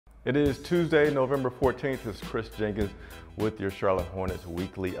It is Tuesday, November 14th. It's Chris Jenkins with your Charlotte Hornets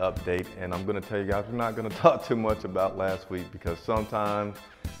weekly update. And I'm going to tell you guys, we're not going to talk too much about last week because sometimes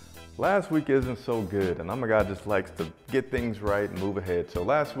last week isn't so good. And I'm a guy that just likes to get things right and move ahead. So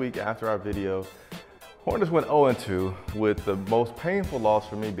last week after our video, Hornets went 0-2 with the most painful loss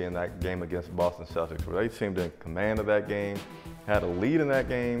for me being that game against Boston Celtics, where they seemed in command of that game, had a lead in that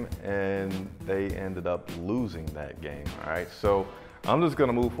game, and they ended up losing that game, all right? So I'm just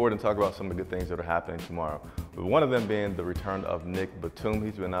gonna move forward and talk about some of the good things that are happening tomorrow. But one of them being the return of Nick Batum.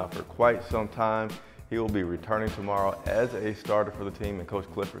 He's been out for quite some time. He will be returning tomorrow as a starter for the team, and Coach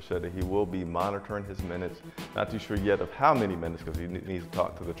Clifford said that he will be monitoring his minutes. Not too sure yet of how many minutes because he needs to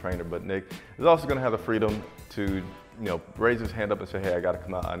talk to the trainer, but Nick is also gonna have the freedom to raise his hand up and say, hey, I gotta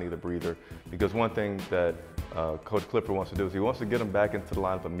come out, I need a breather. Because one thing that Coach Clifford wants to do is he wants to get him back into the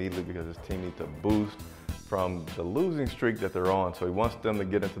lineup immediately because his team needs to boost from the losing streak that they're on. So he wants them to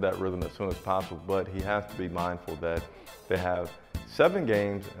get into that rhythm as soon as possible, but he has to be mindful that they have 7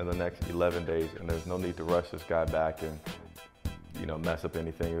 games in the next 11 days, and there's no need to rush this guy back and mess up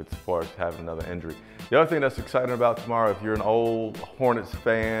anything as far as having another injury. The other thing that's exciting about tomorrow, if you're an old Hornets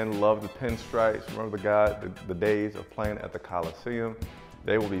fan, love the pinstripes, remember the days of playing at the Coliseum,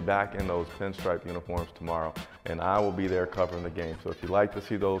 they will be back in those pinstripe uniforms tomorrow, and I will be there covering the game. So if you'd like to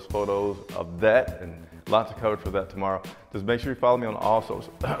see those photos of that, and lots of coverage for that tomorrow, just make sure you follow me on all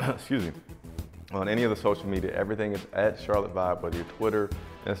social, excuse me, on any of the social media. Everything is at CharlotteVibe, whether you're Twitter,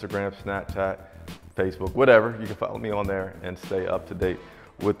 Instagram, Snapchat, Facebook, whatever. You can follow me on there and stay up to date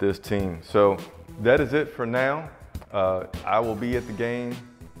with this team. So that is it for now. I will be at the game.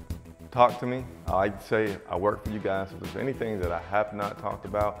 Talk to me. I like to say I work for you guys. If there's anything that I have not talked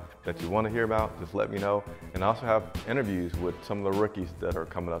about that you want to hear about, just let me know. And I also have interviews with some of the rookies that are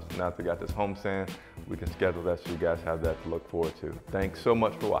coming up. So now that we got this homestand, we can schedule that so you guys have that to look forward to. Thanks so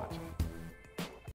much for watching.